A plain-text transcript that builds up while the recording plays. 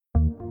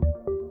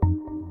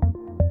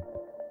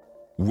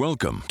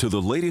Welcome to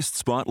the latest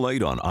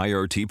Spotlight on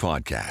IRT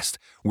podcast,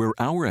 where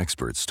our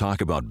experts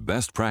talk about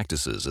best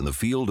practices in the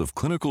field of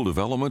clinical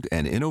development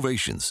and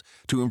innovations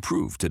to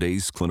improve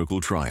today's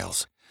clinical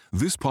trials.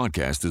 This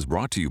podcast is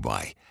brought to you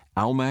by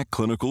Almac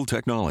Clinical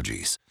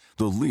Technologies,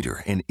 the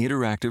leader in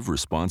interactive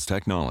response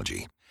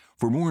technology.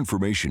 For more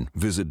information,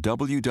 visit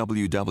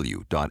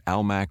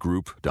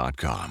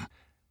www.almacgroup.com.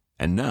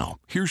 And now,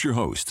 here's your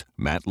host,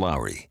 Matt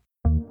Lowry.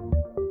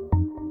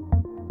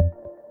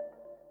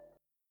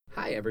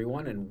 Hi,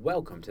 everyone, and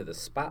welcome to the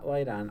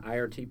Spotlight on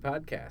IRT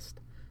podcast.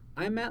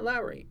 I'm Matt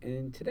Lowry,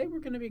 and today we're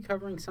going to be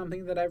covering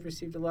something that I've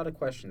received a lot of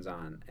questions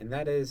on, and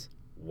that is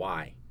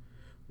why.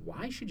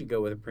 Why should you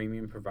go with a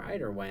premium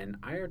provider when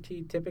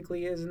IRT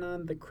typically isn't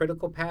on the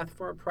critical path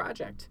for a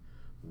project?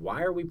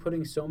 Why are we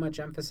putting so much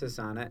emphasis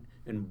on it,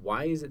 and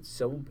why is it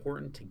so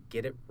important to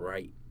get it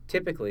right?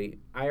 Typically,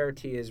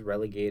 IRT is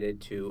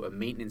relegated to a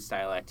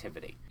maintenance-style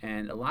activity,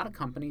 and a lot of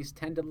companies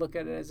tend to look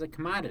at it as a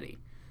commodity,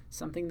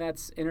 something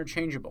that's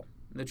interchangeable.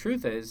 The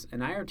truth is, an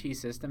IRT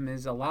system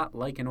is a lot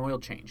like an oil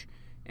change,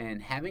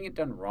 and having it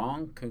done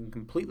wrong can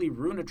completely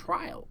ruin a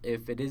trial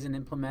if it isn't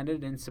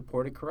implemented and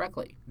supported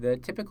correctly. The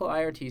typical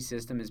IRT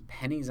system is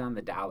pennies on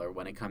the dollar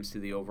when it comes to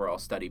the overall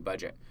study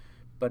budget,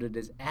 but it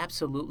is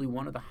absolutely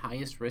one of the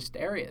highest risked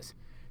areas.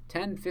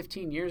 10,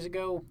 15 years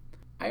ago,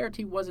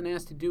 IRT wasn't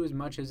asked to do as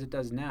much as it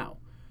does now.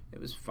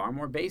 It was far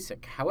more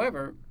basic.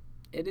 However,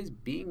 it is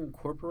being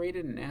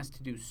incorporated and asked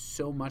to do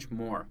so much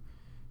more.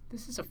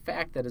 This is a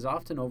fact that is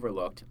often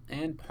overlooked,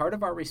 and part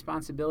of our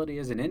responsibility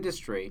as an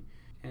industry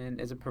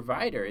and as a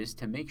provider is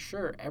to make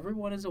sure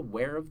everyone is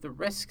aware of the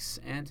risks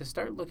and to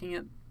start looking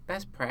at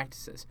best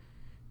practices.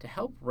 To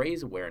help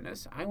raise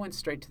awareness, I went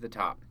straight to the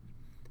top.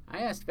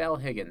 I asked Val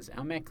Higgins,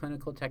 Almac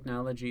Clinical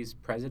Technologies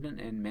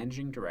President and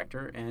Managing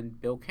Director,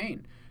 and Bill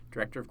Kane,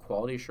 Director of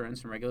Quality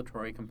Assurance and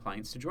Regulatory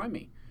Compliance, to join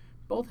me.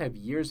 Both have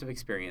years of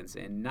experience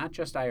in not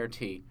just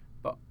IRT,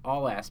 but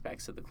all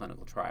aspects of the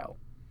clinical trial.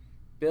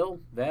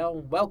 Bill, Val,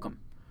 welcome.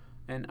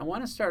 And I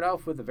want to start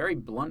off with a very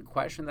blunt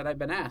question that I've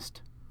been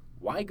asked.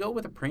 Why go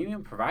with a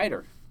premium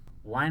provider?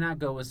 Why not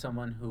go with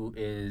someone who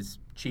is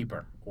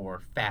cheaper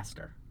or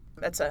faster?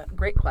 That's a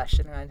great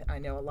question, and I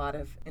know a lot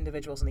of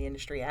individuals in the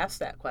industry ask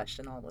that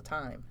question all the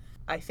time.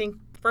 I think,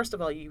 first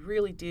of all, you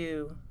really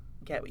do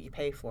get what you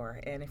pay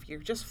for, and if you're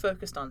just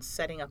focused on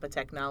setting up a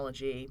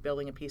technology,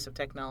 building a piece of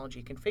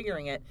technology,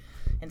 configuring it,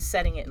 and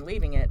setting it and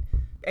leaving it,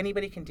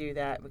 anybody can do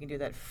that. We can do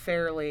that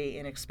fairly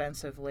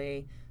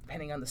inexpensively,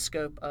 depending on the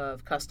scope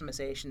of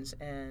customizations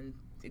and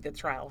the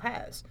trial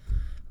has.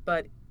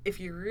 But if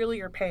you really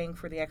are paying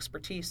for the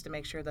expertise to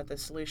make sure that the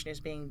solution is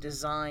being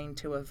designed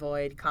to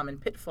avoid common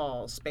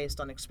pitfalls based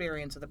on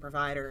experience of the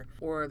provider,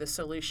 or the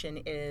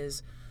solution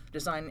is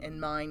designed in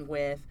mind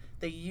with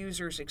the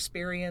user's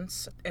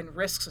experience and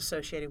risks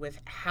associated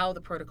with how the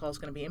protocol is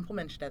going to be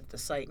implemented at the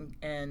site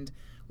and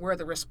where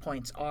the risk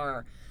points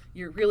are,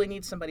 you really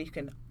need somebody who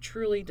can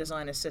truly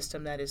design a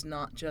system that is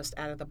not just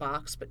out of the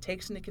box, but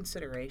takes into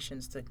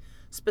considerations the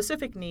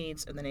specific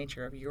needs and the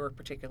nature of your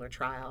particular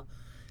trial.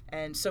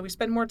 And so we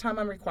spend more time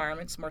on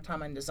requirements, more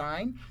time on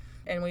design,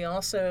 and we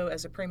also,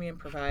 as a premium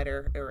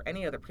provider, or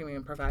any other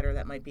premium provider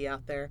that might be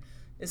out there,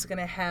 is going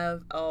to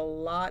have a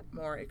lot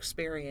more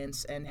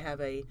experience and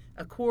have a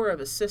core of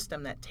a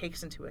system that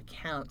takes into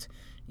account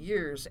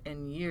years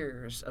and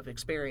years of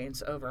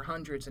experience over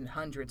hundreds and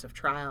hundreds of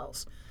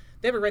trials.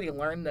 They've already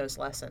learned those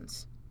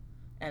lessons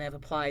and have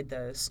applied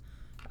those.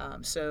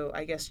 So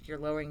I guess you're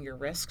lowering your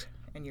risk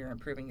and you're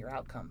improving your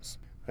outcomes.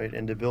 Right,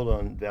 and to build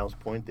on Val's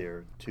point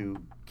there, to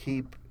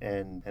keep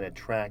and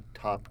attract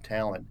top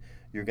talent,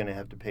 you're going to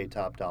have to pay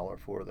top dollar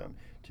for them.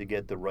 To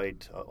get the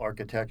right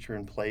architecture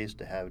in place,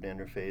 to have it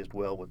interfaced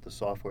well with the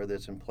software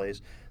that's in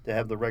place, to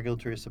have the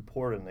regulatory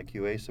support and the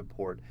QA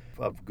support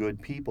of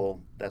good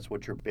people, that's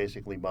what you're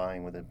basically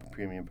buying with a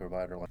premium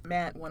provider.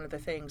 Matt, one of the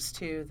things,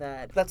 too,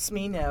 that lets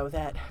me know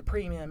that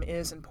premium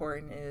is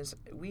important is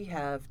we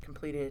have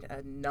completed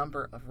a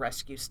number of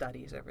rescue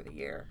studies over the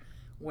year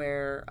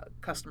where a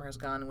customer has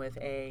gone with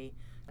a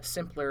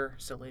simpler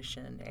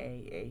solution,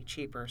 a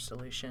cheaper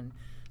solution,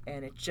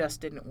 and it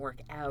just didn't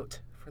work out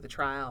for the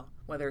trial,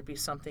 whether it be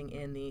something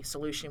in the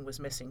solution was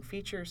missing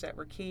features that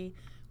were key,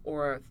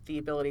 or the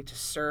ability to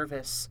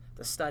service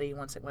the study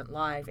once it went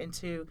live, and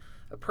to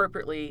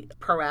appropriately,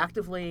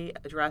 proactively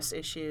address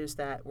issues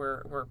that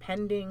were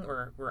pending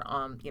or were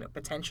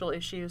potential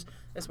issues,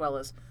 as well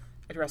as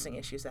addressing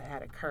issues that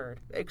had occurred.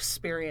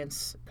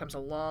 Experience comes a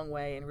long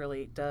way and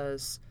really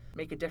does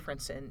make a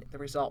difference in the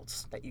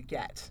results that you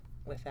get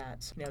with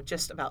that.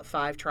 Just about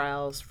 5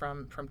 trials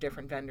from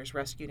different vendors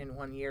rescued in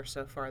 1 year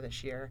so far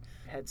this year.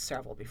 Had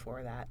several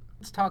before that.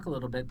 Let's talk a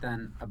little bit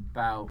then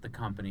about the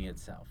company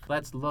itself.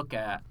 Let's look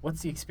at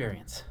what's the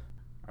experience.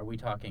 Are we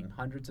talking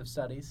hundreds of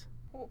studies?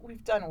 Well,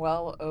 we've done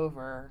well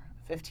over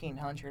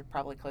 1,500,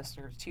 probably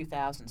closer to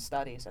 2,000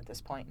 studies at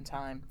this point in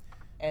time.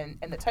 And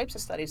the types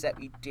of studies that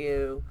we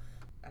do,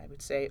 I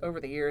would say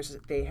over the years,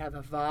 they have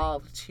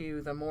evolved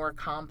to the more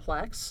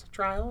complex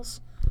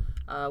trials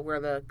where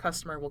the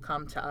customer will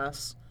come to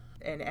us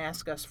and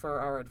ask us for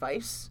our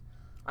advice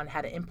on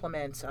how to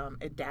implement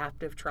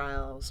adaptive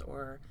trials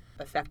or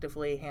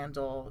effectively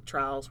handle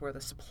trials where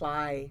the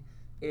supply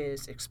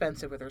is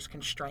expensive or there's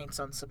constraints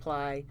on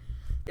supply.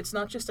 It's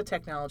not just a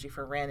technology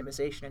for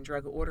randomization and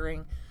drug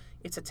ordering.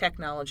 It's a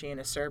technology and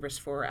a service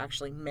for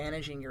actually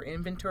managing your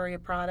inventory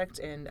of product.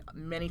 And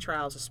many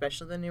trials,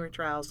 especially the newer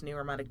trials,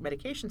 newer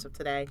medications of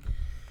today,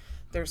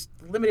 there's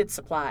limited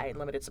supply in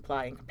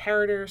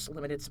comparators,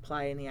 limited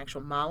supply in the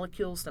actual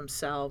molecules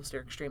themselves.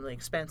 They're extremely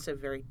expensive,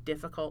 very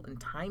difficult and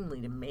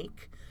timely to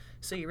make.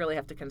 So you really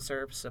have to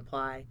conserve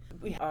supply.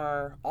 We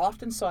are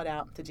often sought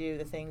out to do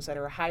the things that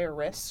are higher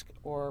risk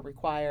or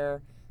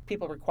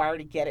people require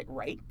to get it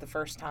right the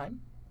first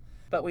time.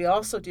 But we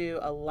also do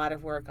a lot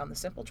of work on the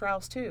simple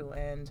trials too.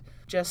 And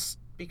just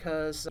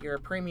because you're a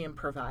premium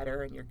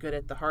provider and you're good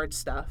at the hard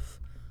stuff,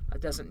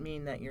 doesn't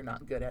mean that you're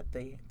not good at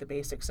the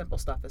basic simple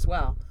stuff as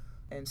well.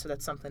 And so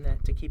that's something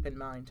to keep in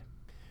mind.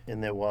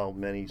 And that while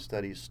many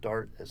studies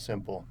start as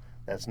simple,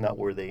 that's not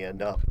where they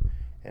end up.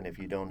 And if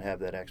you don't have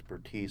that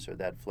expertise or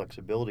that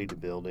flexibility to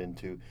build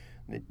into,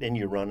 then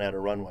you run out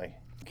of runway.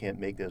 You can't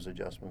make those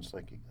adjustments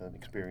like an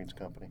experienced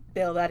company.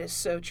 Bill, that is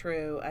so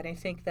true. And I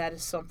think that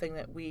is something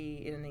that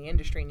we in the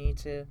industry need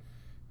to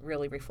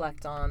really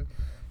reflect on.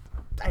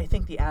 I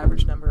think the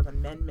average number of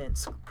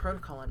amendments,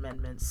 protocol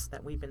amendments,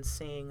 that we've been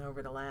seeing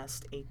over the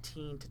last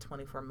 18 to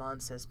 24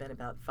 months has been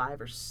about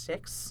 5 or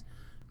 6.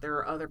 There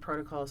are other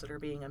protocols that are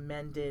being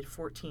amended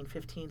 14,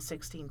 15,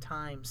 16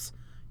 times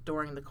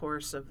during the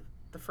course of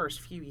the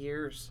first few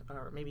years,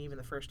 or maybe even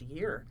the first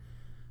year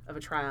of a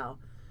trial.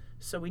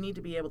 So we need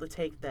to be able to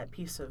take that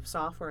piece of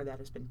software that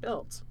has been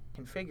built,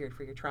 configured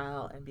for your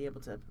trial, and be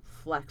able to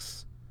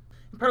flex.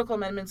 And protocol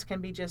amendments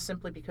can be just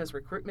simply because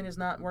recruitment is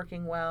not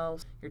working well.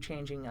 You're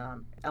changing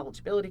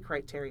eligibility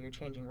criteria, you're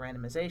changing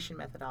randomization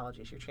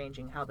methodologies, you're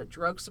changing how the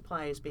drug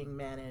supply is being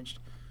managed,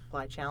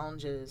 supply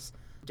challenges,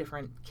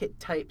 different kit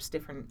types,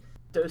 different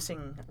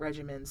dosing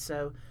regimens.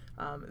 So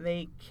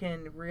they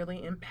can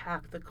really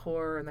impact the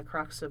core and the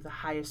crux of the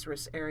highest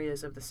risk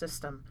areas of the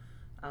system.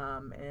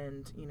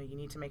 And you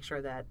need to make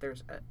sure that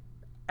there's an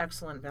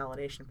excellent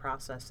validation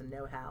process and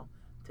know-how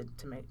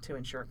to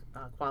ensure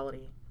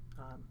quality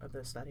of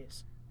those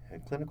studies.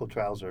 And clinical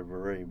trials are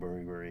very,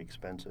 very, very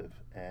expensive,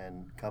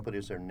 and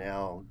companies are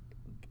now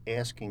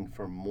asking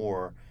for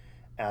more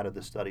out of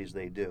the studies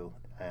they do.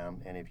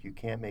 And if you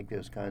can't make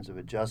those kinds of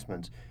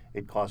adjustments,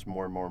 it costs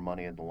more and more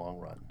money in the long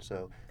run.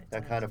 So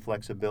that kind of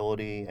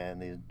flexibility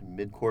and the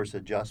mid-course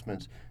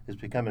adjustments is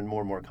becoming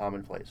more and more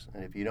commonplace.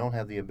 And if you don't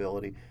have the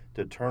ability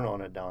to turn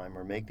on a dime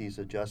or make these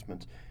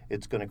adjustments,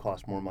 it's going to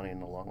cost more money in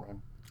the long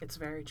run. It's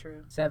very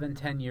true.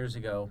 7-10 years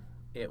ago,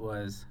 it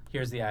was,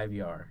 here's the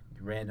IVR.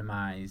 You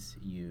randomize,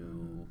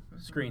 you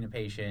screen a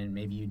patient,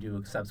 maybe you do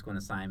a subsequent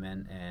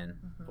assignment, and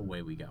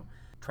away we go.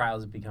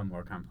 Trials have become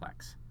more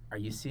complex. Are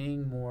you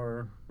seeing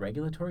more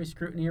regulatory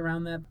scrutiny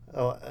around that?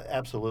 Oh,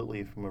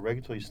 absolutely. From a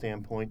regulatory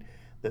standpoint,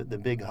 the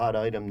big hot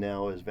item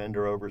now is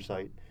vendor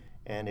oversight.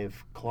 And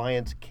if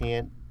clients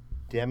can't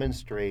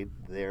demonstrate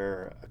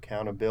their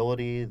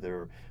accountability,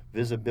 their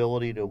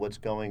visibility to what's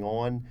going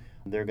on,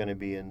 they're going to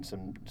be in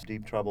some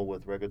deep trouble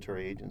with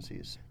regulatory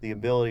agencies. The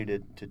ability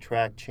to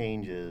track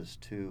changes,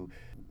 to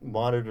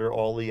monitor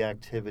all the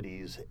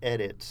activities,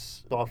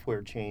 edits,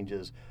 software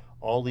changes,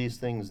 all these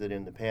things that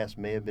in the past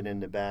may have been in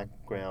the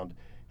background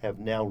have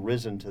now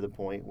risen to the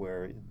point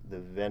where the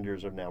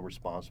vendors are now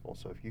responsible.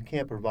 So if you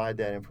can't provide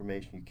that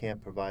information, you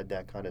can't provide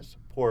that kind of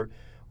support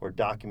or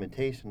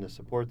documentation to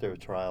support their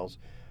trials,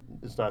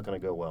 it's not going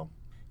to go well.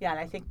 Yeah, and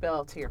I think,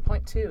 Bill, to your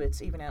point, too,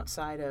 it's even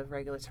outside of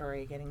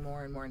regulatory getting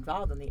more and more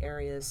involved in the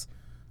areas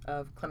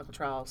of clinical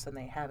trials than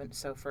they haven't.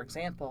 So, for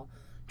example,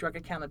 drug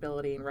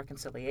accountability and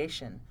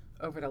reconciliation.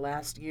 Over the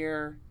last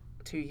year,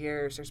 2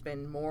 years, there's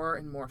been more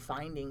and more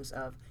findings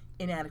of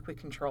inadequate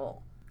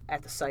control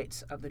at the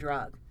sites of the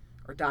drug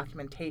or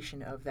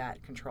documentation of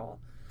that control.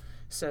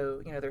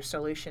 So, there's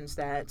solutions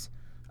that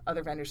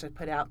other vendors have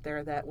put out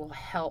there that will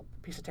help,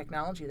 a piece of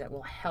technology that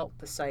will help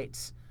the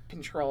sites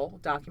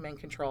document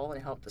control,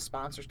 and help the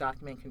sponsors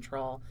document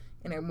control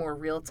in a more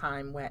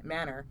real-time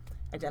manner,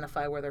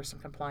 identify where there's some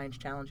compliance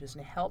challenges,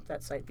 and help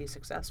that site be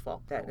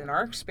successful. That in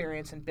our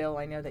experience, and Bill,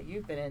 I know that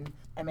you've been in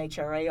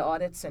MHRA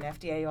audits and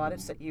FDA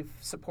audits that you've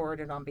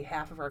supported on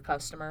behalf of our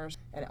customers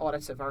and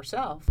audits of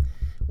ourselves,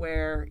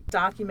 where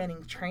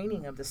documenting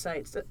training of the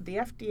sites, the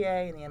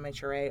FDA and the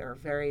MHRA are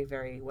very,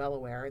 very well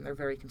aware, and they're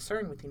very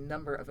concerned with the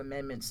number of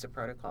amendments to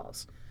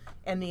protocols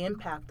and the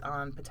impact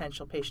on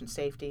potential patient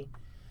safety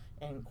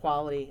and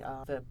quality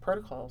of the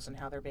protocols and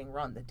how they're being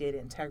run, the data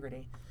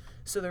integrity.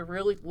 So they're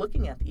really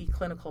looking at the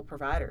e-clinical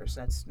providers.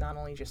 That's not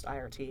only just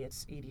IRT,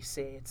 it's EDC,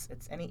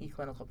 it's any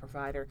e-clinical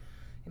provider,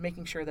 and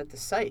making sure that the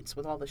sites,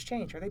 with all this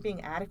change, are they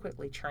being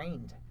adequately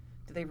trained?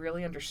 Do they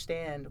really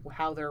understand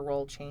how their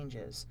role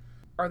changes?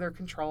 Are there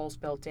controls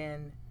built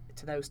in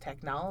to those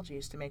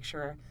technologies to make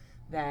sure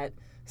that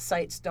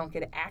sites don't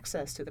get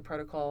access to the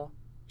protocol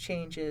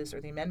changes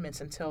or the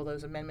amendments until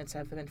those amendments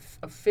have been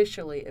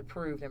officially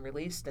approved and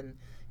released, and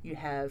you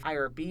have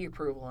IRB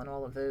approval and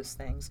all of those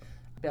things?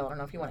 Bill, I don't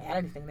know if you want to add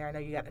anything there. I know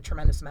you got a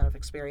tremendous amount of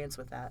experience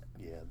with that.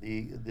 Yeah,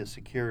 the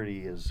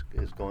security is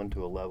gone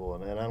to a level,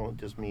 and I don't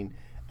just mean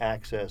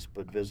access,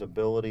 but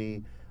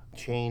visibility,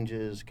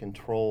 changes,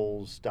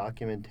 controls,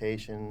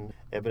 documentation,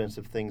 evidence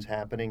of things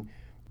happening.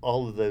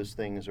 All of those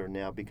things are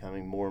now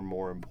becoming more and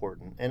more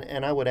important.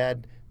 And I would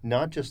add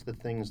not just the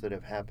things that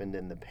have happened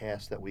in the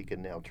past that we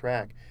can now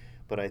track,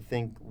 but I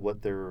think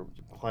what their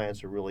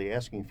clients are really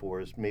asking for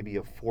is maybe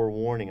a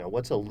forewarning on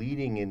what's a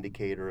leading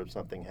indicator of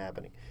something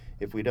happening.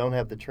 If we don't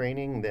have the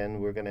training, then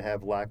we're going to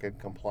have lack of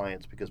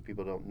compliance because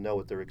people don't know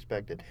what they're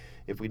expected.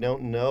 If we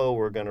don't know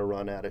we're going to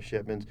run out of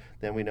shipments,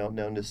 then we don't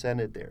know to send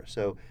it there.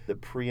 So the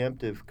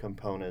preemptive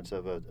components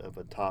of a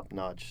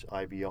top-notch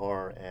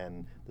IVR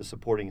and the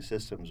supporting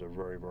systems are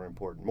very, very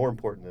important, more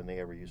important than they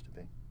ever used to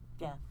be.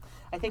 Yeah.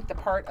 I think the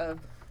part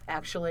of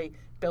actually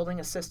building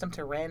a system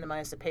to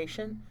randomize the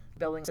patient,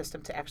 building a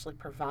system to actually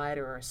provide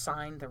or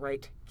assign the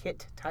right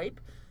kit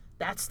type,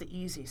 that's the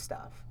easy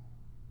stuff.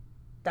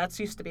 That's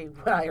used to be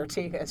what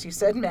IRT, as you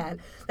said, Matt,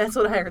 that's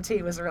what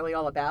IRT was really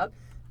all about.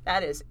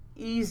 That is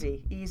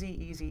easy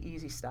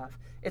stuff.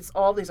 It's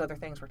all these other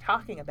things we're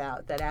talking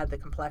about that add the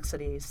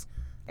complexities.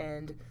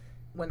 And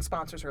when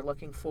sponsors are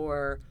looking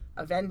for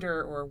a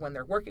vendor or when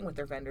they're working with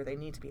their vendor, they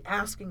need to be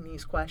asking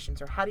these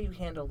questions, or how do you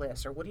handle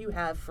this? Or what do you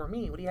have for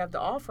me? What do you have to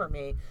offer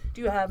me?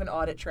 Do you have an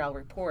audit trail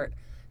report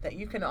that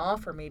you can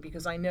offer me?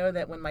 Because I know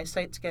that when my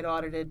sites get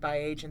audited by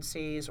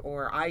agencies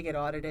or I get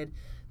audited,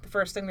 the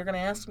first thing they're going to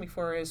ask me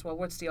for is, well,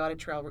 what's the audit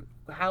trail?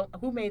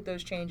 Who made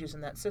those changes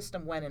in that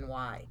system, when and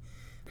why?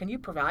 Can you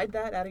provide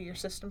that out of your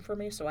system for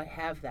me so I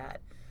have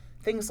that?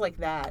 Things like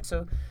that.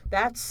 So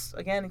that's,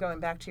 again, going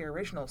back to your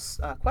original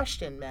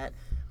question, Matt,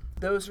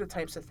 those are the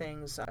types of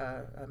things,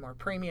 a more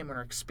premium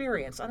or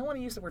experience. I don't want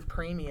to use the word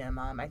premium.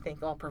 I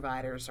think all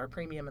providers are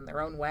premium in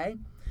their own way.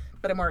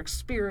 But a more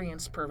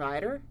experienced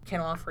provider can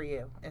offer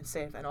you and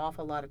save an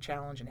awful lot of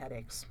challenge and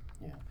headaches.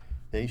 Yeah.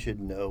 They should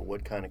know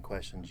what kind of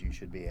questions you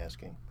should be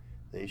asking.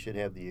 They should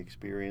have the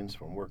experience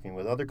from working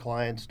with other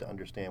clients to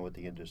understand what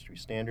the industry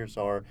standards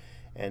are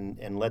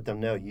and let them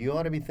know, you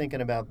ought to be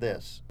thinking about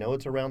this. Know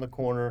it's around the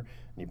corner,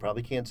 and you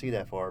probably can't see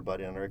that far,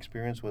 but in our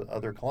experience with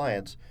other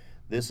clients,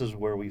 this is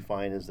where we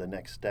find is the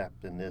next step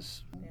in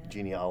this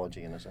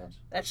genealogy, in a sense.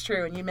 That's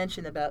true, and you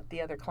mentioned about the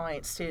other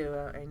clients, too.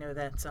 I know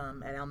that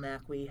at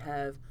LMAC we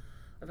have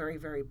a very,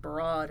 very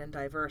broad and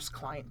diverse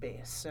client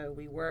base. So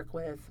we work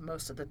with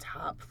most of the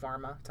top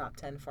pharma, top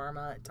 10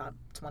 pharma, top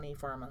 20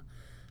 pharma.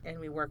 And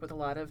we work with a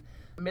lot of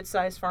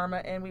mid-sized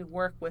pharma, and we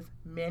work with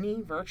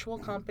many virtual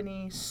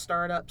companies,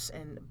 startups,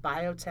 and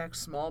biotechs,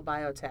 small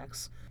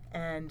biotechs.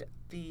 And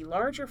the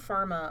larger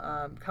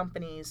pharma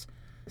companies,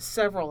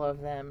 several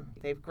of them,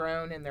 they've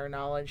grown in their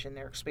knowledge and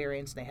their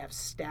experience. They have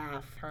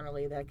staff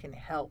internally that can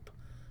help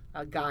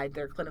guide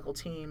their clinical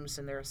teams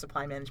and their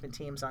supply management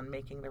teams on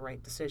making the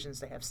right decisions.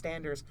 They have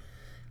standards.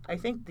 I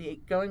think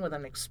going with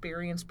an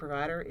experienced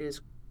provider is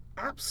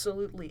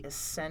absolutely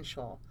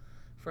essential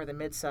for the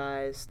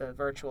mid-size, the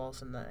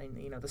virtuals, and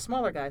the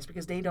smaller guys,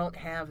 because they don't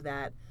have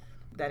that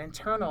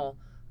internal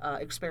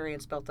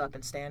experience built up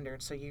in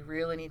standards. So you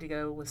really need to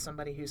go with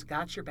somebody who's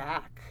got your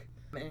back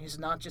and who's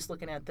not just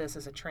looking at this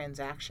as a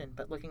transaction,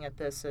 but looking at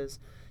this as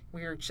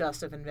we are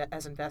just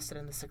as invested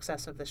in the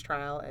success of this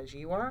trial as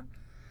you are.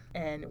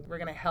 And we're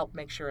going to help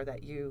make sure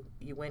that you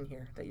win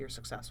here, that you're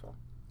successful.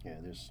 Yeah,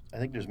 I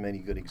think there's many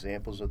good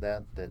examples of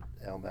that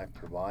LMAC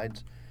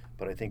provides,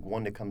 but I think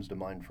one that comes to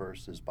mind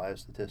first is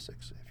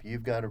biostatistics. If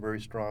you've got a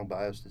very strong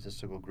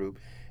biostatistical group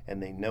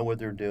and they know what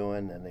they're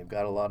doing and they've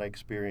got a lot of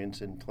experience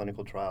in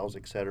clinical trials,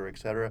 et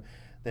cetera,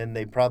 then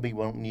they probably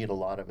won't need a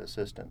lot of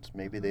assistance.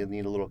 Maybe they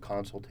need a little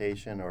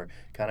consultation or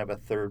kind of a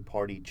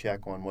third-party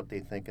check on what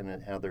they're thinking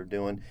and how they're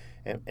doing.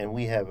 And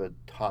we have a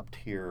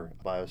top-tier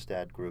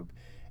biostat group,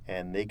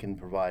 and they can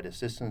provide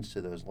assistance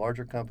to those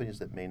larger companies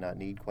that may not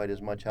need quite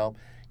as much help.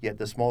 Yet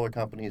the smaller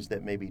companies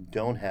that maybe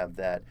don't have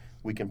that,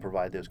 we can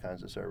provide those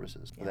kinds of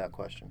services without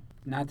question.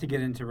 Not to get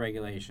into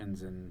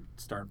regulations and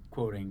start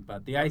quoting,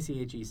 but the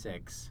ICHE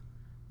 6,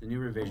 the new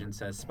revision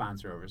says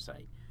sponsor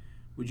oversight.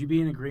 Would you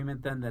be in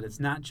agreement then that it's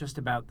not just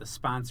about the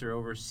sponsor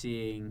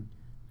overseeing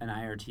an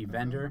IRT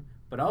vendor,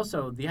 but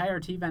also the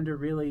IRT vendor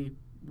really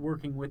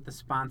working with the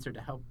sponsor to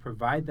help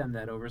provide them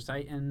that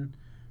oversight and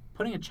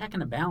putting a check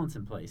and a balance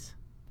in place?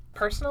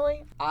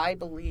 Personally, I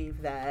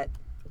believe that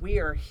we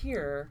are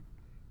here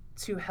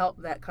to help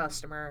that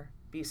customer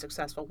be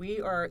successful.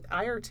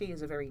 IRT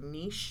is a very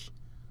niche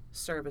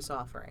service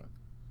offering.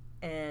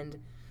 And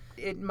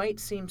it might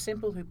seem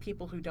simple to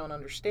people who don't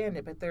understand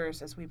it, but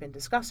as we've been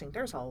discussing,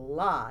 there's a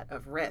lot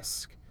of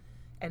risk.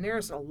 And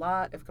there's a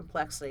lot of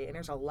complexity, and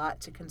there's a lot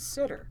to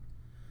consider.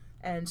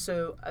 And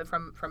so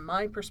from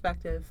my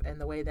perspective and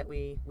the way that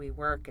we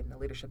work and the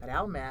leadership at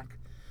LMAC,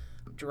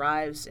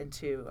 drives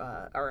into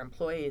our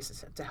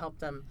employees to help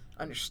them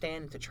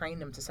understand, to train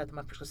them, to set them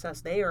up for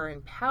success. They are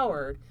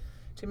empowered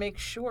to make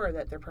sure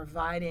that they're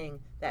providing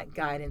that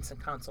guidance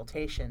and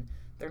consultation.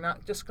 They're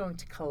not just going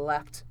to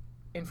collect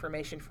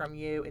information from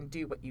you and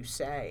do what you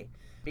say.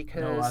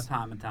 Because no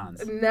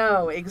automatons.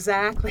 No,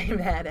 exactly,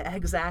 Matt,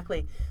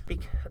 exactly.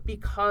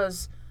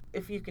 Because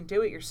if you can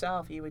do it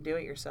yourself, you would do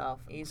it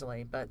yourself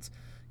easily, but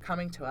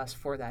coming to us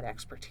for that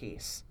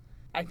expertise.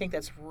 I think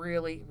that's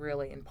really,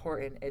 really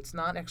important. It's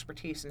not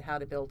expertise in how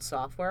to build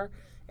software.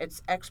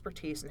 It's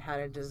expertise in how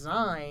to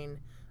design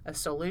a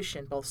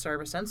solution, both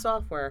service and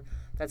software,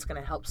 that's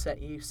going to help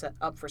set you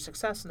up for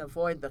success and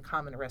avoid the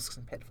common risks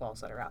and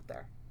pitfalls that are out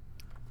there.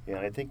 Yeah,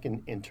 and I think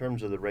in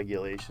terms of the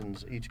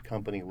regulations, each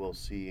company will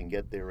see and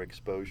get their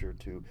exposure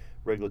to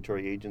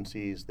regulatory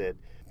agencies that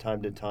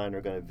time to time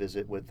are going to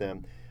visit with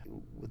them.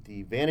 With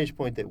the vantage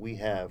point that we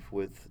have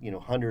with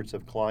hundreds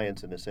of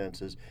clients, in a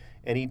sense, is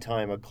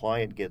anytime a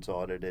client gets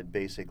audited,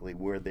 basically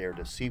we're there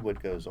to see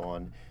what goes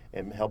on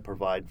and help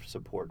provide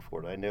support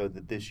for it. I know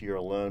that this year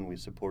alone we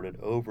supported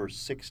over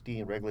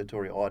 60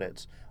 regulatory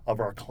audits of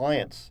our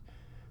clients.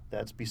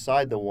 That's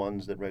beside the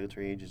ones that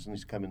regulatory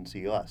agencies come and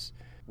see us.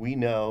 We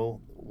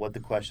know what the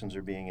questions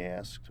are being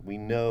asked, we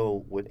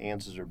know what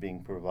answers are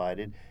being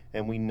provided,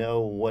 and we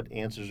know what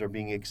answers are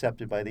being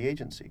accepted by the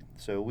agency.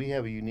 So we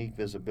have a unique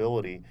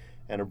visibility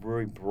and a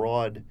very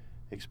broad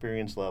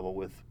experience level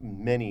with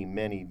many,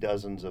 many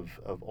dozens of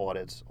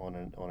audits on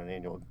an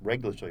annual,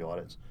 regulatory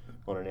audits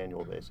on an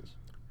annual basis.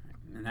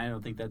 And I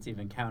don't think that's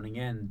even counting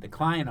in the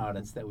client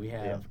audits that we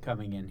have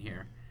coming in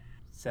here,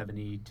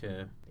 70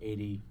 to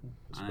 80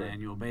 on an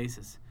annual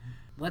basis.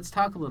 Let's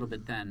talk a little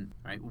bit then,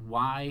 right?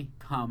 Why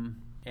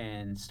come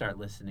and start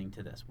listening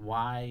to this?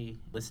 Why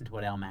listen to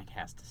what LMAC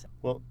has to say?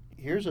 Well,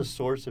 here's a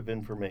source of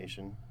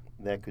information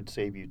that could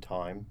save you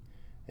time.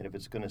 And if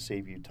it's going to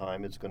save you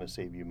time, it's going to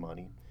save you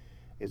money.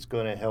 It's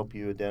going to help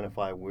you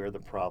identify where the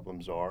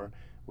problems are.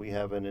 We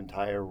have an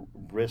entire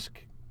risk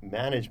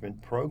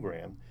management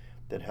program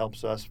that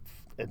helps us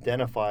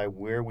identify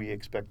where we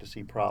expect to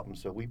see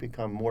problems. So we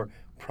become more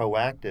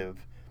proactive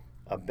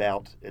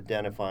about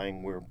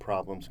identifying where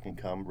problems can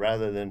come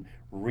rather than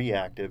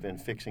reactive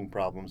and fixing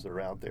problems that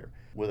are out there.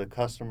 With a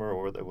customer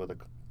or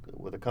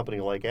with a company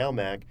like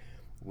LMAC,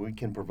 we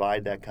can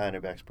provide that kind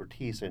of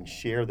expertise and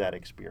share that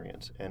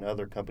experience, and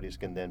other companies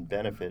can then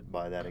benefit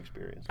by that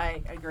experience.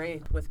 I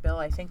agree with Bill.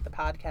 I think the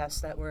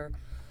podcast that we're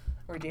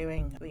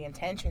doing, the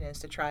intention is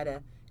to try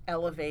to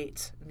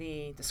elevate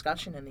the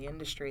discussion in the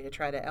industry, to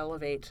try to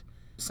elevate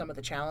some of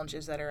the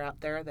challenges that are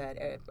out there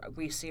that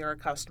we see our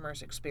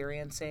customers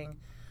experiencing,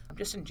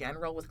 just in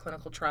general with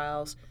clinical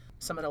trials,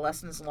 some of the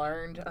lessons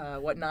learned,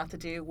 what not to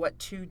do, what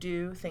to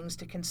do, things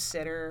to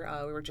consider.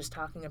 We were just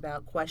talking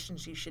about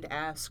questions you should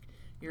ask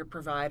your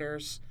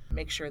providers,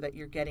 make sure that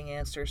you're getting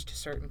answers to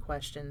certain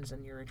questions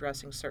and you're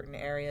addressing certain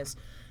areas.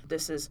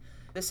 This is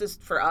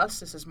for us,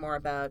 this is more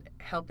about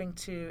helping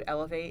to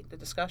elevate the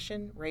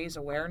discussion, raise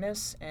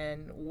awareness,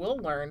 and we'll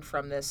learn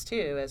from this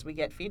too as we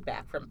get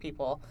feedback from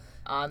people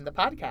on the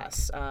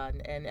podcasts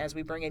and as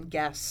we bring in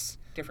guests,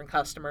 different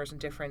customers and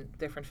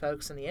different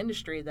folks in the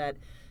industry that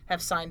have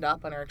signed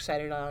up and are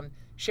excited on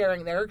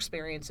sharing their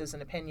experiences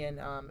and opinion.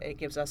 It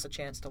gives us a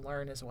chance to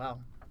learn as well.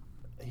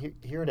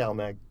 Here at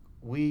LMAC,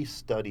 we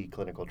study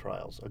clinical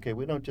trials. Okay,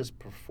 we don't just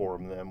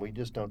perform them. We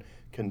just don't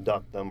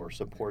conduct them or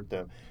support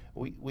them.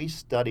 We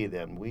study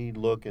them. We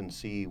look and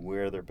see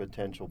where their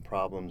potential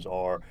problems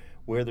are,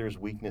 where there's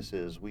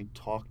weaknesses. We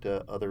talk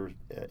to other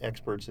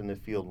experts in the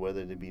field,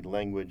 whether they be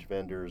language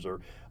vendors or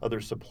other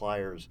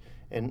suppliers,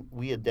 and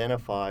we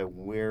identify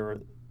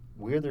where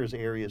there's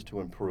areas to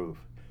improve.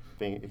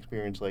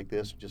 Experience like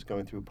this, just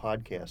going through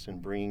podcasts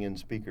and bringing in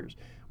speakers.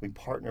 We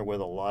partner with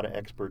a lot of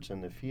experts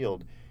in the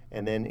field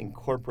and then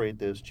incorporate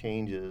those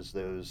changes,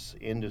 those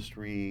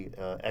industry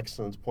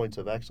points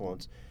of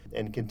excellence,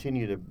 and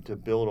continue to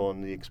build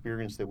on the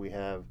experience that we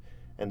have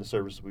and the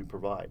services we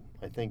provide.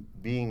 I think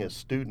being a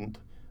student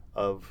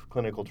of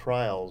clinical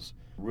trials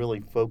really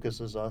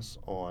focuses us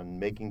on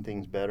making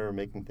things better,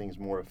 making things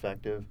more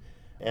effective,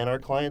 and our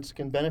clients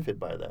can benefit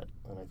by that.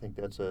 And I think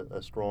that's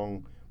a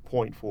strong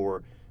point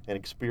for an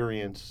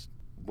experienced,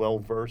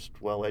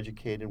 well-versed,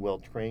 well-educated,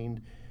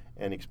 well-trained,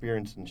 and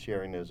experienced in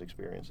sharing those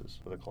experiences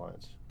with the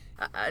clients.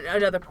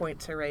 Another point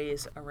to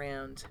raise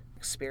around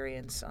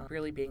experience,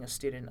 really being a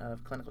student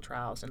of clinical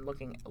trials and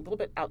looking a little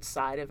bit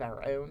outside of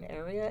our own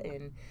area.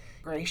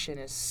 Integration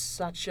is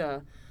such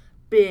a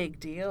big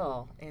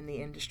deal in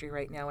the industry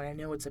right now, and I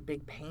know it's a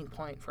big pain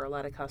point for a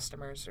lot of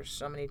customers. There's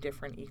so many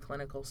different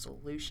eClinical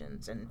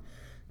solutions and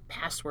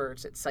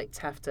passwords that sites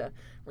have to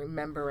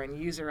remember and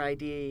user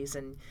IDs,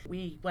 and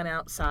we went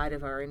outside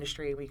of our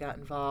industry. We got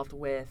involved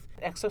with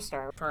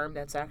Exostar, a firm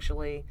that's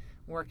actually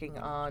working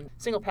on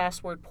single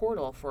password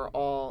portal for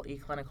all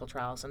eClinical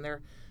trials, and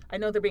I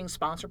know they're being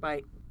sponsored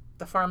by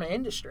the pharma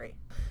industry.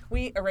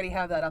 We already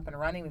have that up and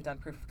running. We've done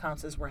proof of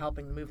concepts. We're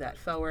helping to move that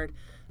forward,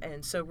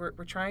 and so we're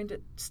trying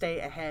to stay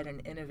ahead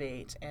and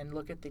innovate and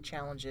look at the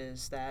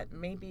challenges that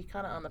may be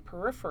kind of on the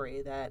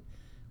periphery that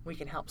we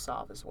can help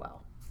solve as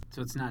well.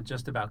 So it's not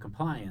just about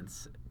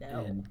compliance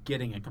and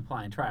getting a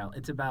compliant trial.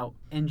 It's about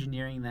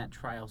engineering that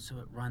trial so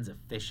it runs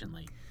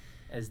efficiently.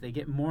 as they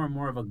get more and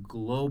more of a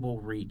global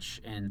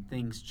reach and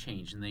things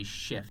change and they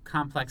shift,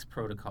 complex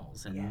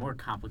protocols and more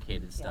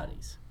complicated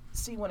studies?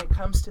 See, when it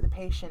comes to the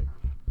patient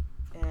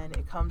and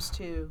it comes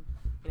to,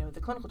 the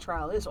clinical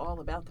trial is all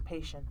about the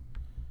patient.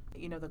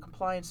 The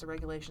compliance, the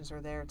regulations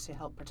are there to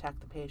help protect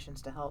the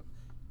patients, to help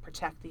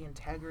protect the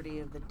integrity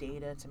of the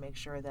data, to make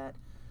sure that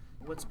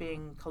what's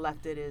being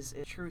collected is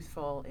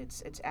truthful,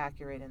 it's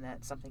accurate, and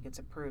that something gets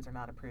approved or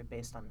not approved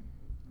based on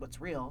what's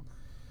real.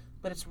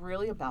 But it's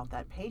really about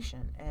that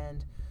patient,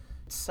 and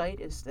site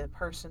is the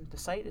person. The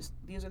site is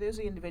these are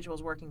the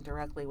individuals working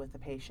directly with the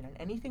patient, and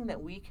anything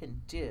that we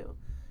can do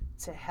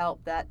to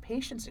help that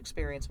patient's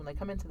experience when they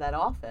come into that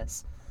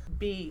office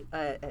be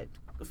a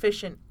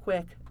efficient,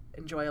 quick,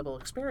 enjoyable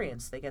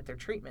experience. They get their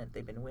treatment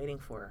they've been waiting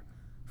for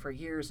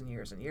years and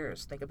years and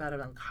years. Think about an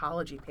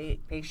oncology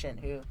patient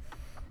who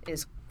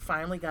is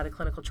finally got a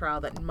clinical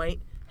trial that might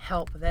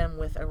help them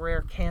with a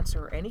rare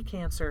cancer or any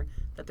cancer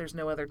that there's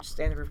no other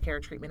standard of care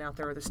treatment out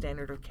there, or the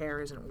standard of care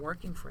isn't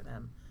working for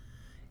them.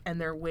 And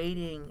they're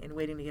waiting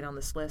to get on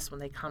this list when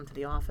they come to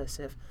the office.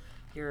 If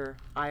your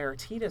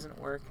IRT doesn't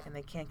work and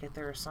they can't get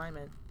their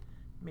assignment,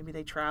 maybe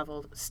they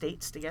traveled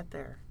states to get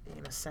there. You're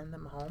going to send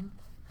them home?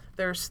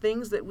 There's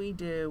things that we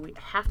do. We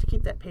have to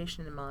keep that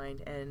patient in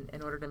mind, and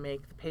in order to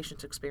make the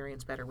patient's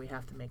experience better, we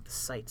have to make the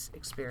site's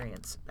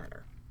experience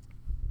better.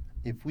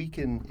 If we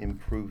can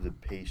improve the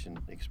patient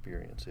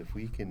experience, if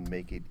we can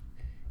make it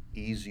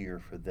easier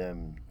for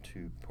them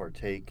to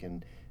partake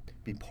and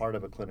be part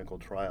of a clinical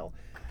trial.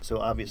 So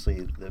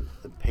obviously the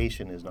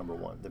patient is number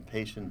one. The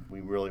patient we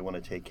really want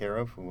to take care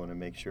of. We want to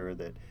make sure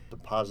that it's a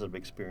positive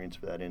experience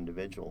for that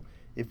individual.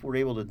 If we're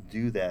able to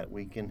do that,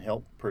 we can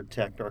help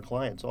protect our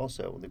clients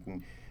also.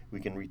 We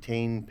can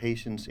retain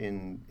patients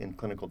in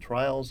clinical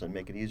trials and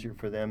make it easier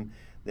for them.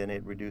 Then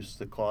it reduces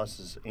the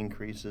costs,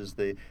 increases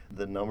the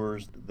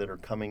numbers that are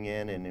coming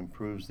in, and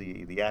improves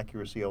the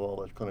accuracy of all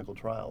those clinical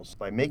trials.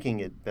 By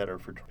making it better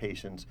for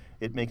patients,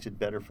 it makes it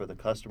better for the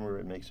customer,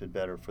 it makes it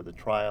better for the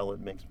trial,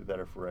 it makes it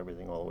better for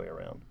everything all the way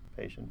around.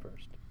 Patient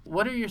first.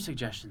 What are your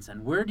suggestions,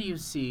 and where do you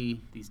see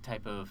these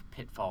type of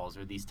pitfalls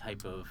or these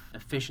type of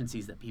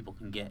efficiencies that people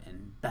can get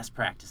in best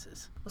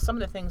practices? Well, some of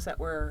the things that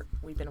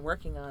we've been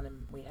working on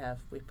and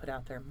we've put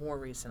out there more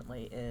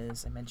recently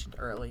is, I mentioned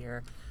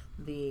earlier,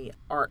 the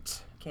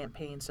ART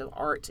campaign. So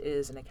ART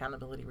is an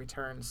accountability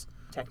returns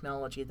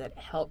technology that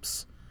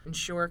helps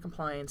ensure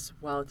compliance,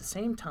 while at the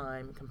same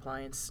time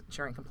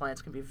ensuring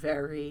compliance can be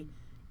very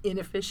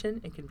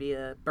inefficient. It can be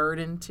a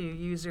burden to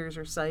users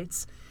or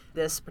sites.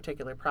 This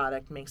particular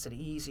product makes it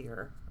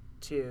easier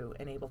to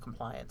enable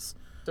compliance.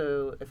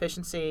 So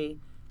efficiency,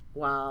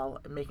 while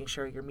making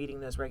sure you're meeting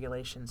those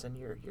regulations and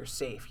you're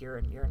safe, you're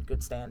in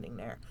good standing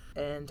there.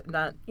 And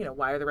not,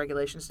 why are the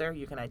regulations there?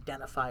 You can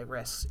identify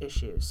risks,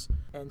 issues.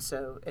 And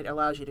so it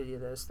allows you to do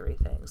those three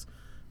things.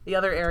 The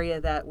other area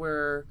that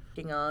we're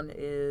working on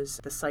is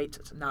the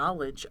site's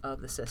knowledge of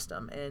the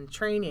system. And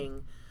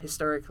training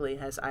historically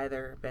has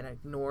either been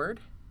ignored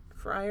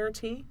for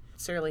IRT.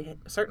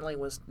 Certainly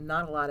was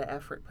not a lot of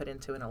effort put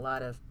into, and a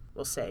lot of,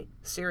 we'll say,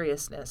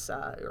 seriousness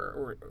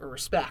or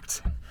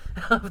respect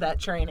of that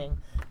training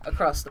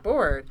across the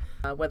board,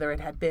 whether it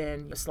had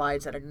been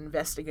slides at an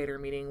investigator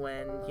meeting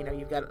when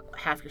you've got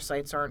half your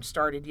sites aren't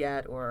started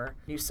yet, or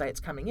new sites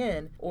coming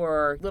in,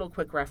 or little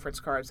quick reference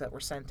cards that were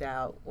sent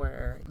out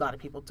where a lot of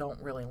people don't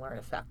really learn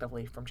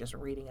effectively from just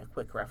reading a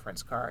quick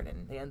reference card,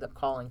 and they end up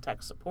calling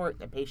tech support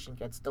and the patient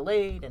gets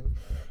delayed and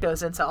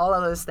goes into all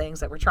of those things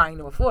that we're trying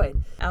to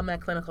avoid.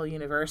 Almac Clinical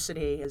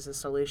University is a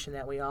solution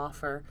that we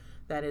offer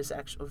that is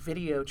actual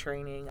video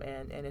training,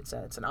 and it's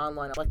an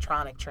online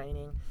electronic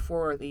training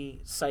for the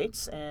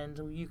sites,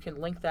 and you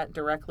can link that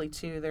directly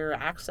to their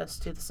access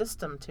to the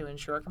system to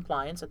ensure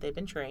compliance that they've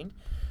been trained.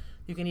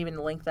 You can even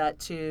link that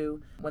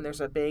to when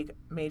there's a big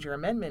major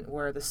amendment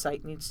where the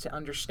site needs to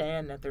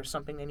understand that there's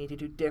something they need to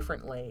do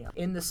differently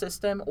in the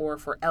system, or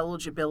for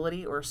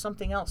eligibility or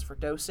something else for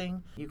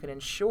dosing. You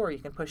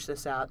can push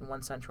this out in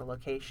one central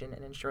location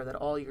and ensure that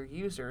all your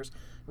users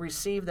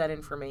receive that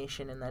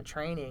information and that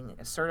training,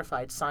 a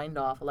certified, signed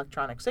off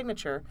electronic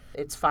signature.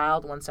 It's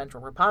filed one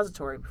central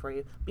repository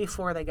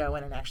before they go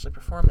in and actually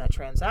perform that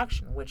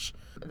transaction, which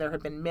there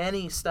have been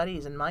many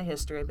studies in my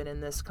history. I've been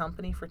in this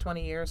company for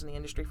 20 years, in the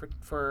industry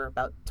for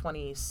about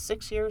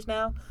 26 years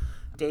now.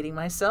 Dating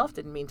myself,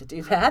 didn't mean to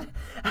do that.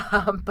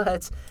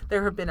 But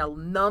there have been a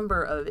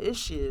number of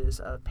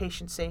issues of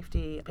patient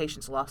safety.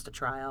 Patients lost a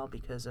trial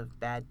because of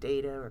bad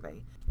data or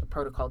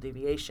protocol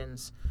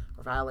deviations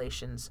or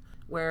violations,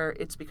 where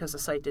it's because the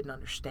site didn't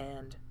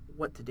understand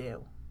what to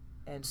do.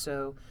 And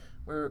so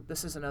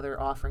this is another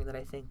offering that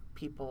I think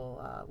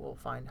people will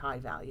find high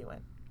value in.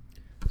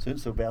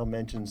 So Val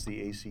mentions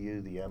the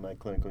ACU, the Almac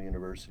Clinical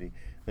University.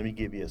 Let me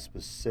give you a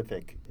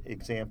specific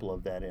example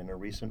of that. In a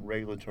recent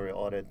regulatory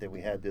audit that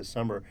we had this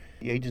summer,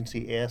 the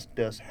agency asked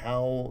us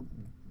how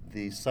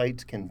the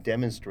sites can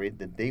demonstrate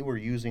that they were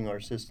using our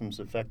systems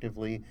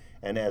effectively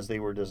and as they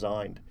were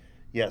designed.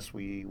 yes,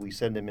 we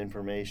send them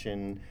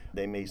information.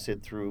 They may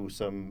sit through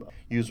some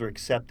user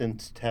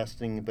acceptance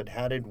testing, but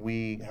how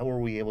were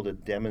we able to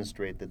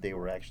demonstrate that they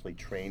were actually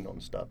trained on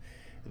stuff?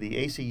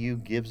 The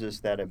ACU gives us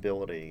that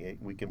ability.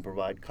 We can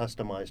provide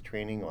customized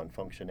training on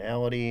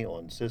functionality,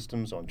 on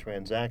systems, on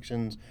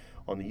transactions,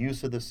 on the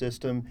use of the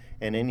system,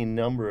 and any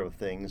number of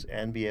things,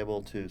 and be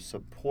able to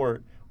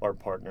support our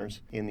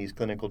partners in these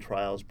clinical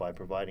trials by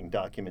providing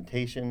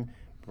documentation,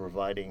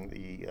 providing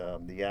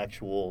the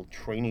actual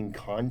training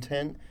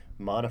content,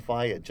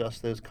 modify,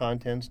 adjust those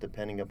contents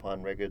depending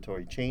upon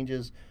regulatory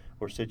changes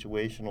or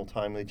situational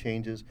timely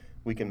changes.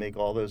 We can make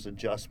all those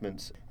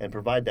adjustments and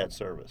provide that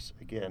service.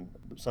 Again,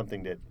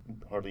 something that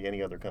hardly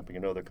any other company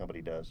or no other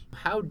company does.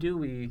 How do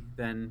we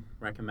then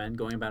recommend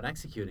going about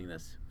executing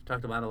this? We've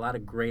talked about a lot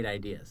of great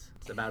ideas.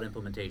 It's about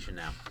implementation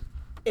now.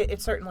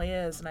 It certainly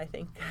is, and I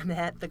think,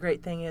 Matt, the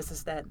great thing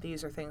is that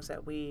these are things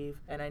that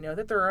and I know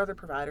that there are other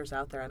providers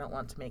out there. I don't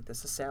want to make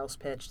this a sales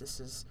pitch. This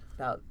is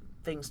about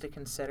things to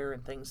consider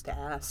and things to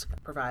ask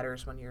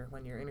providers when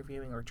you're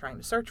interviewing or trying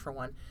to search for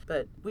one.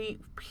 But we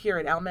here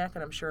at ALMAC,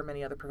 and I'm sure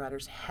many other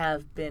providers,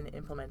 have been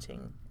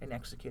implementing and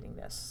executing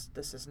this.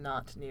 This is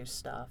not new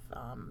stuff.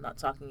 I'm not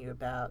talking to you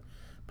about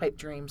pipe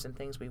dreams and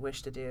things we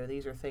wish to do.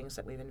 These are things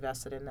that we've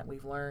invested in, that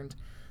we've learned,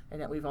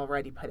 and that we've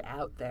already put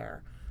out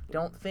there.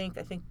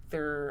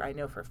 I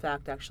know for a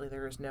fact, actually,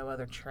 there is no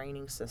other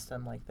training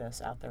system like this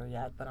out there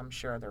yet, but I'm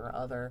sure there are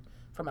other,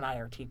 from an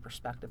IRT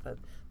perspective, but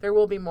there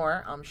will be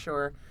more. I'm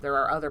sure there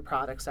are other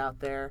products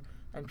out there,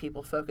 and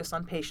people focus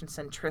on patient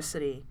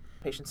centricity.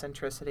 Patient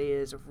centricity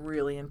is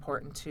really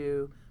important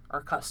to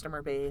our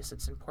customer base.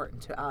 It's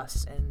important to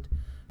us, and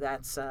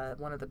that's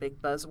one of the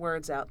big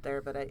buzzwords out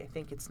there, but I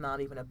think it's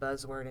not even a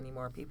buzzword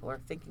anymore. People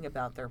are thinking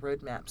about their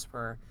roadmaps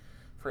for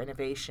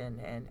innovation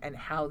and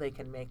how they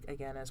can make,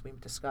 again, as we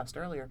discussed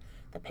earlier,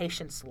 the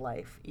patient's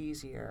life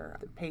easier,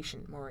 the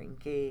patient more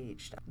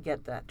engaged,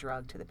 get that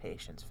drug to the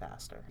patients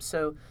faster.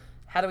 So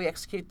how do we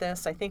execute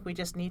this? I think we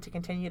just need to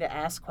continue to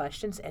ask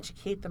questions,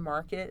 educate the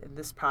market, and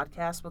this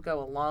podcast will go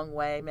a long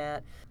way,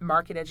 Matt.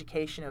 Market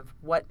education of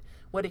what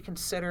to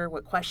consider,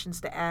 what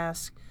questions to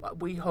ask.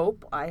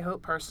 I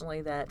hope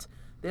personally that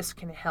this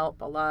can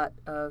help a lot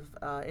of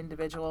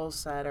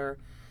individuals that are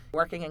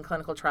working in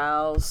clinical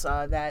trials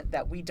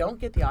that we don't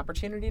get the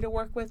opportunity to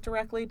work with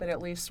directly, but at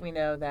least we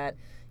know that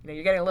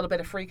you're getting a little bit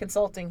of free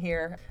consulting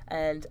here,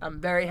 and I'm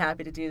very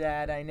happy to do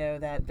that. I know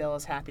that Bill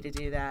is happy to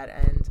do that,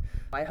 and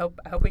I hope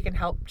we can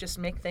help just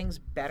make things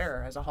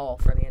better as a whole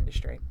for the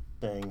industry.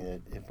 Saying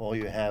that if all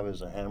you have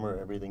is a hammer,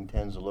 everything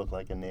tends to look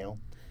like a nail.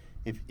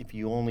 If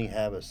you only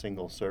have a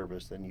single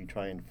service, then you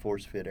try and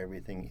force fit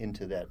everything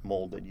into that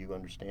mold that you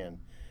understand.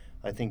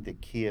 I think the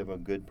key of a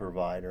good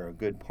provider, a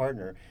good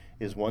partner,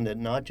 is one that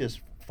not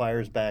just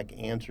fires back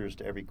answers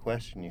to every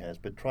question you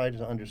have, but tries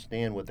to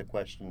understand what the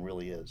question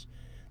really is.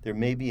 There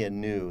may be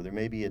there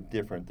may be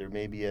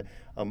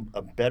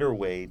a better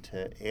way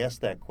to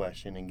ask that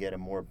question and get a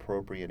more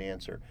appropriate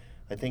answer.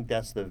 I think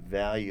that's the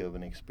value of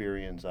an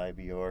experienced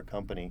IVR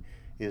company,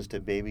 is to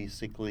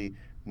basically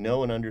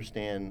know and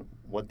understand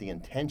what the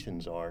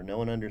intentions are,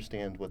 know and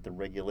understand what the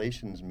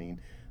regulations mean,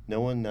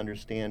 know and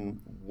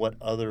understand what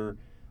other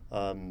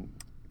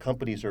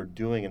companies are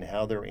doing and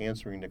how they're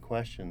answering the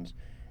questions,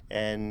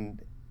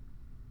 and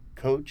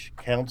coach,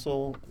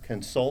 counsel,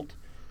 consult,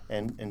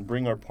 and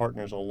bring our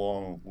partners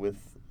along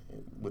with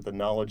the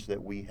knowledge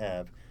that we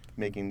have,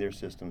 making their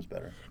systems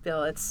better.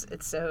 Bill, it's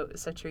so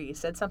true. You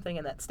said something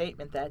in that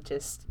statement that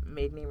just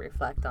made me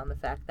reflect on the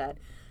fact that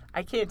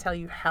I can't tell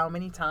you how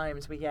many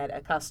times we get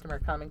a customer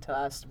coming to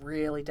us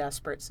really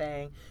desperate,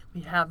 saying,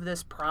 we have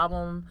this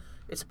problem.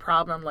 It's a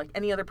problem like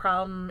any other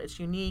problem. It's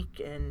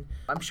unique, and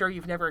I'm sure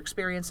you've never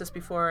experienced this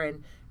before.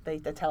 And they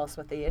tell us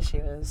what the issue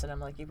is, and I'm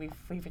like,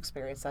 we've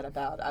experienced that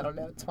about,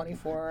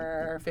 24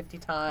 or 50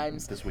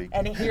 times this week.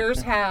 And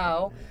here's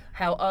how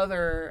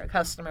other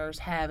customers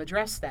have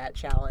addressed that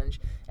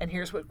challenge, and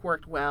here's what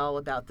worked well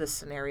about this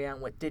scenario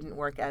and what didn't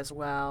work as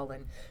well.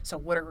 And so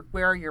where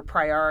are your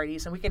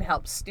priorities? And we can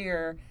help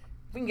steer.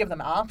 We can give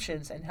them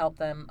options and help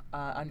them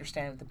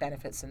understand the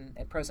benefits and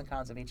pros and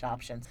cons of each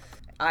option.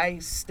 I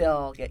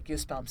still get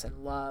goosebumps and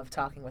love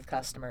talking with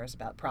customers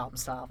about problem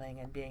solving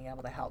and being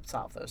able to help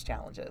solve those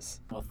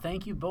challenges. Well,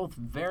 thank you both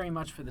very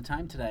much for the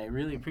time today. I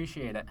really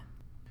appreciate it.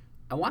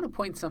 I want to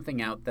point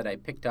something out that I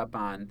picked up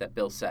on that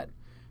Bill said.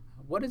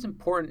 What is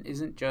important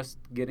isn't just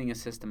getting a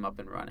system up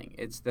and running.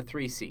 It's the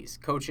 3 C's: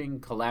 coaching,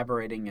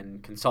 collaborating,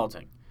 and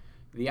consulting.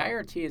 The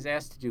IRT is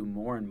asked to do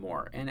more and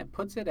more, and it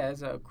puts it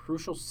as a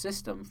crucial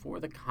system for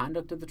the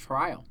conduct of the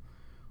trial.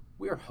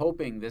 We are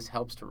hoping this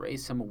helps to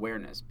raise some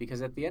awareness,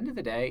 because at the end of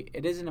the day,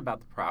 it isn't about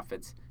the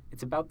profits,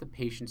 it's about the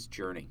patient's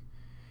journey.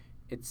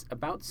 It's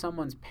about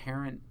someone's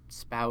parent,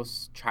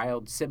 spouse,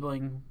 child,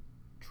 sibling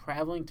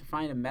traveling to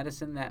find a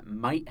medicine that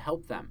might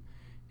help them,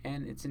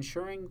 and it's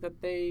ensuring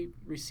that they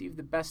receive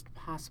the best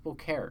possible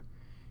care.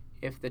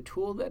 If the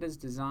tool that is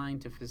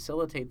designed to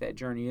facilitate that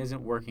journey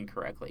isn't working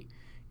correctly,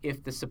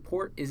 if the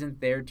support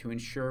isn't there to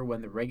ensure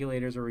when the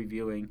regulators are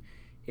reviewing,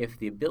 If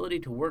the ability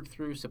to work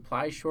through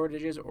supply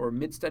shortages or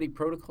mid-study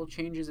protocol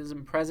changes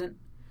isn't present,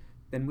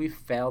 then we've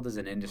failed as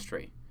an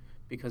industry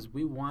because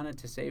we wanted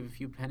to save a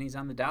few pennies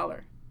on the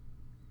dollar.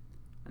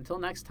 Until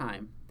next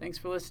time, thanks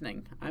for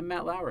listening. I'm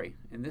Matt Lowry,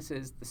 and this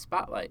is The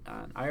Spotlight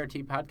on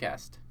IRT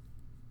Podcast.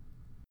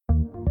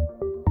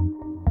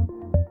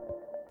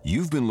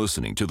 You've been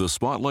listening to the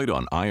Spotlight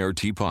on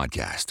IRT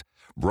podcast,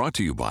 brought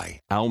to you by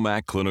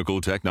Almac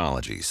Clinical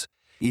Technologies.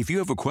 If you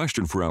have a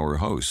question for our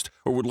host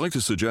or would like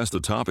to suggest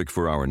a topic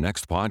for our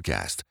next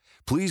podcast,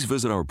 please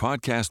visit our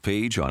podcast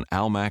page on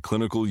Almac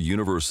Clinical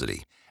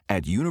University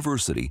at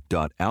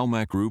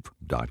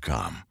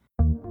university.almacgroup.com.